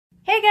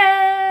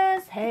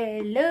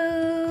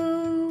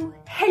Hello,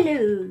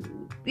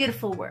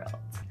 beautiful world.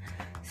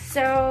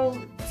 So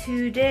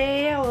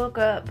today I woke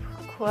up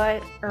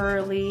quite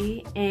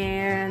early,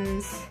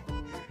 and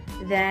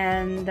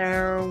then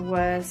there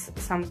was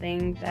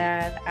something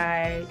that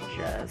I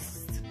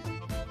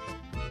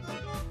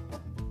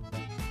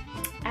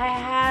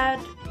had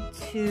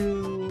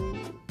to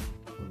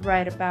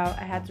write about.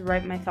 I had to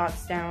write my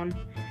thoughts down,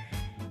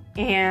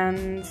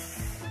 and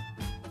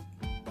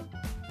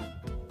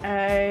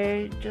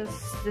I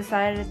just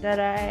decided that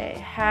I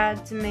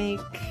had to make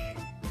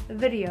a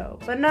video,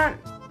 but not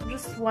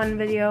just one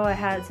video. I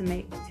had to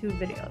make 2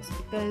 videos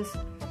because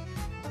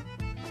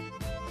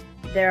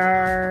there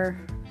are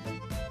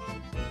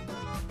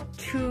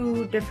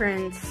 2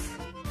 different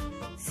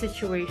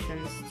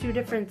situations, 2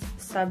 different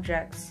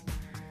subjects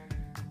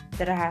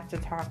that I have to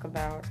talk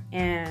about,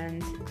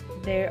 and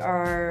they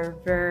are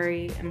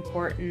very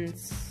important.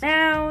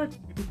 Now, it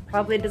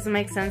probably doesn't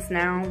make sense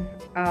now,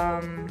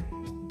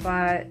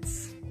 but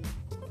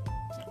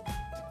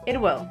it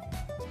will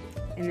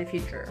in the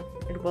future.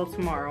 It will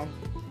tomorrow.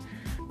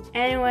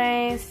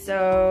 Anyway,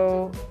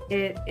 so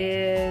it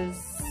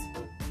is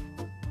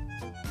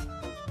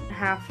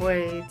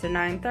halfway to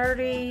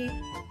 9:30,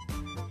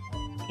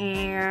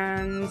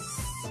 and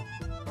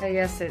I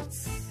guess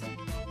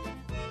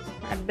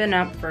I've been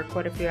up for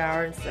quite a few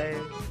hours. I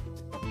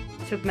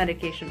took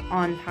medication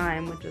on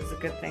time, which is a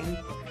good thing.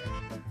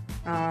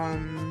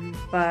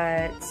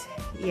 But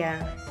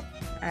yeah,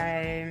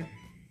 I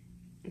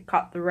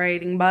caught the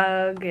writing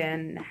bug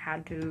and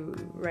had to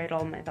write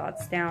all my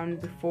thoughts down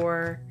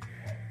before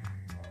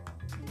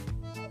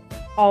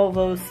all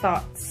those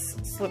thoughts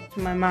slipped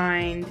my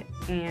mind,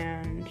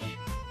 and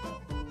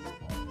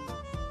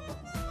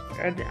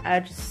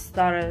I just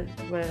thought it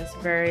was a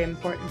very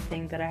important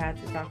thing that I had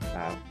to talk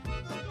about.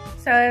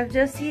 So I've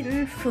just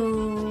eaten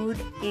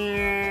food,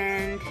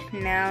 and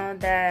now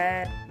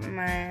that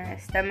my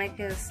stomach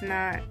is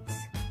not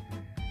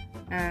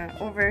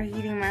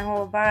overheating my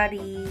whole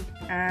body,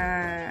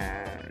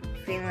 I'm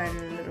feeling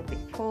a little bit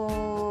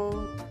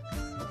cold.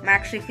 I'm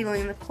actually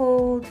feeling the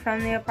cold from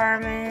the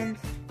apartment,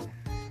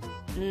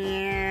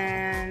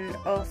 and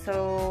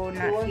also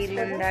not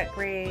feeling that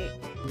great.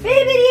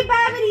 Bibbidi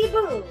bobbidi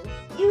boo!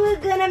 You were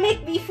gonna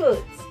make me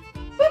food.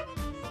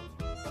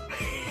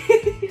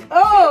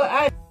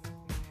 Oh,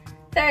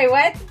 sorry,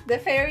 what? The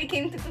fairy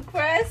came to cook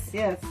for us?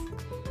 Yes.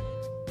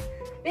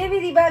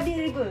 Bibbidi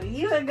bobbidi boo!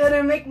 You were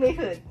gonna make me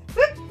food.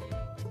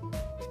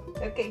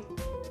 Okay,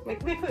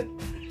 make me food.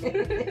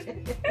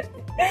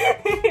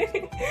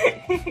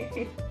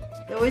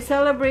 So we're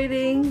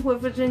celebrating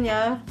with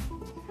Virginia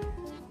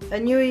a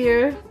new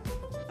year.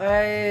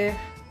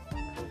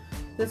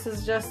 This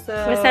is just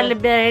we're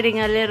celebrating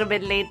a little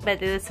bit late,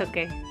 but it's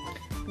okay.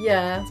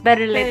 Yeah, it's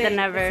better late than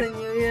never. It's a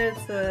new year.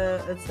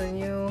 It's a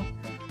new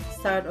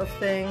start of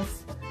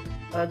things.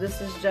 This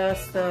is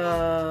just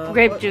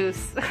grape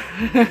juice.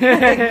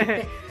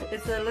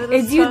 It's a little.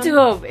 It's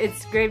YouTube.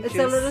 It's grape juice. It's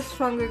a little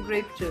stronger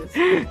grape juice.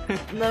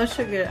 No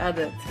sugar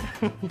added.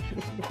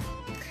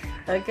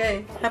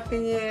 Okay, Happy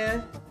New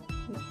Year.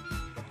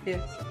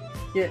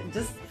 Yeah,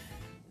 just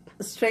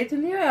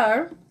straighten your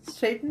arm.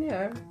 Straighten your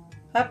arm.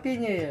 Happy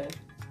New Year.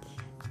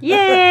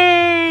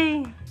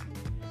 Yay!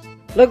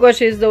 Look what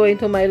she's doing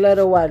to my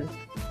little one.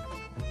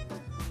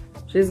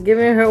 She's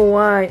giving her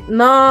wine.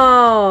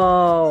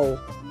 No!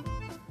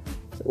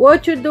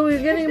 What you do?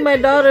 You're getting my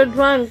daughter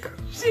drunk.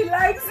 She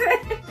likes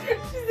it.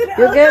 She's an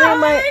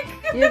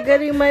You're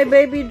getting my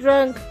baby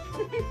drunk.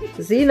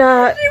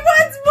 Zena. She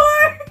wants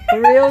more.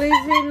 Really,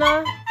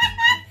 Zena?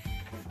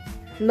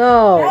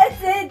 No.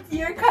 That's it.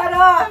 You're cut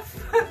off.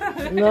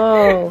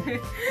 No.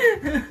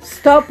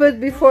 Stop it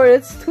before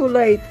it's too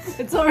late.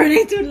 It's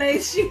already too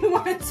late. She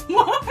wants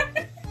more.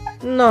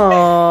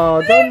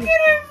 No. Don't. Look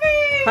at her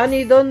face.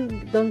 Honey,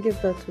 don't give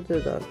that to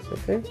the dogs,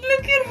 okay?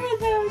 Look at her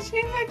though.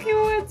 She fucking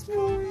wants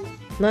more.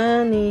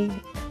 Nani.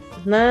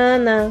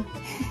 Nana.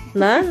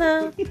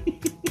 Nana.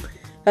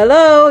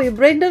 Hello, you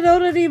brain dead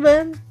already,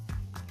 man.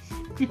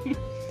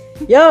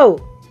 Yo.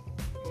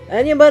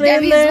 Anybody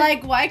in there? Debbie's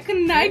like, why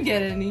couldn't I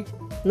get any?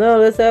 No,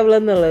 let's have a la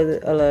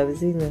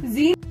vecina.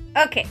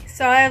 Okay,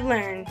 so I've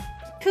learned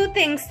 2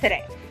 things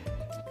today.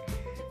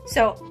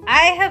 So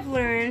I have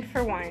learned,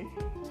 for one,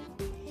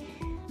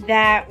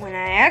 that when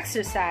I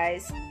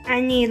exercise,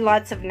 I need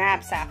lots of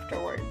naps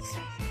afterwards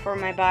for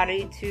my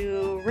body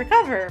to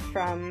recover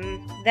from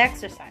the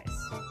exercise.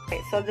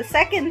 Okay, so the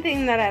second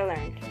thing that I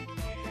learned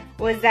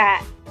was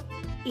that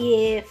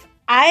if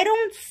I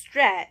don't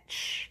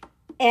stretch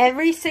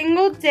every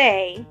single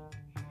day,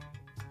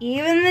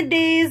 even the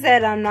days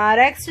that I'm not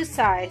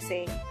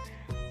exercising,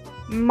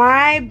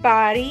 my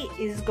body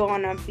is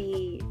gonna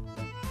be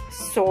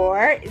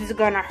sore, it's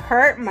gonna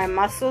hurt, my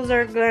muscles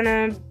are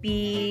gonna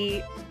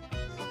be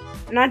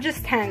not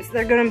just tense,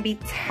 they're gonna be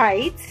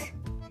tight,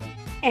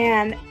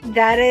 and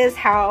that is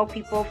how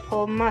people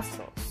pull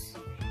muscles.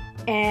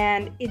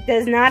 And it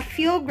does not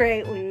feel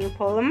great when you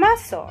pull a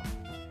muscle.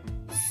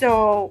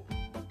 So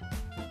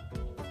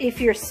if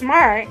you're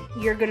smart,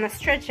 you're gonna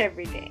stretch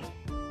every day.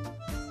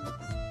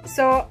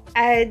 So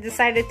I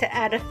decided to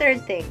add a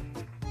third thing.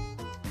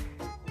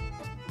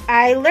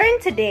 I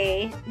learned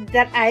today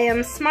that I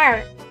am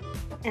smart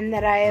and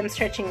that I am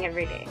stretching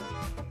every day.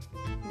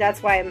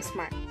 That's why I'm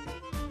smart.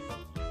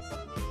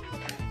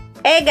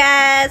 Hey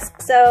guys,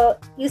 so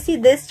you see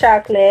this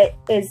chocolate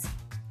is,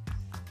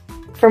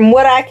 from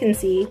what I can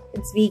see,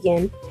 it's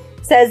vegan.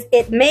 It says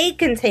it may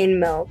contain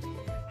milk,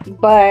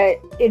 but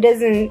it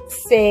doesn't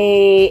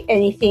say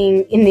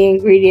anything in the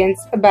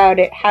ingredients about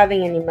it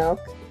having any milk.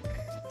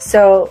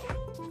 So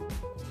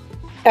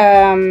I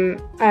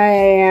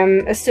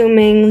am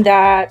assuming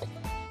that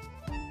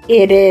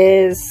it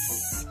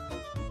is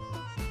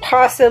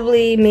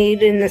possibly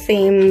made in the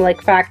same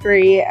like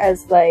factory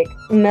as like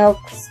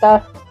milk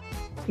stuff,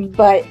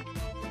 but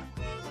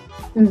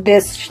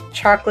this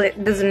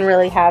chocolate doesn't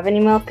really have any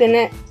milk in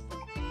it.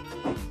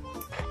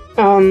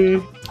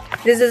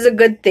 This is a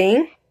good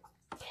thing,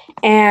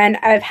 and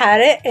I've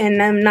had it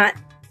and I'm not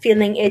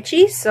feeling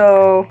itchy,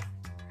 so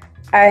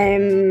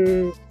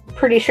I'm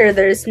pretty sure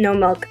there's no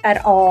milk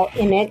at all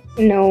in it,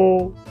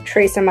 no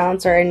trace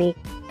amounts or any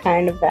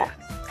kind of that.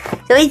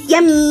 So it's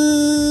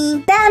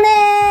yummy!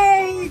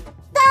 Dame!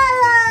 Todo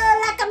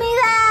la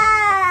comida!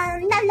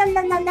 Nom nom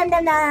nom nom nom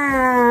nom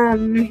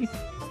nom!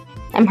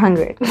 I'm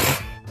hungry.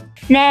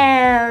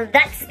 Now,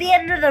 that's the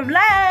end of the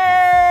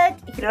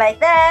vlog. If you like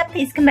that,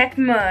 please come back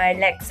for more.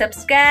 Like,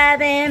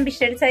 subscribe, and be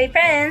sure to tell your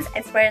friends.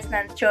 I swear it's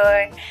not a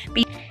chore.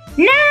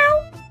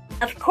 Now,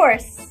 of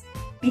course,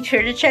 be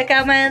sure to check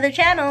out my other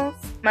channels.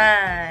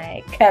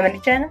 My comedy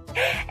channel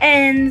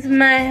and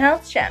my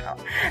health channel.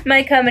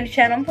 My comedy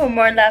channel for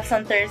more laughs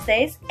on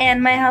Thursdays,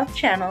 and my health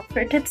channel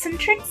for tips and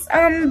tricks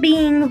on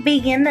being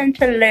vegan and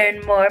to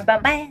learn more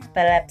about my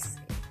epilepsy.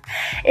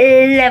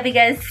 Love you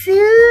guys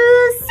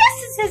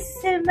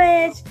so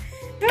much.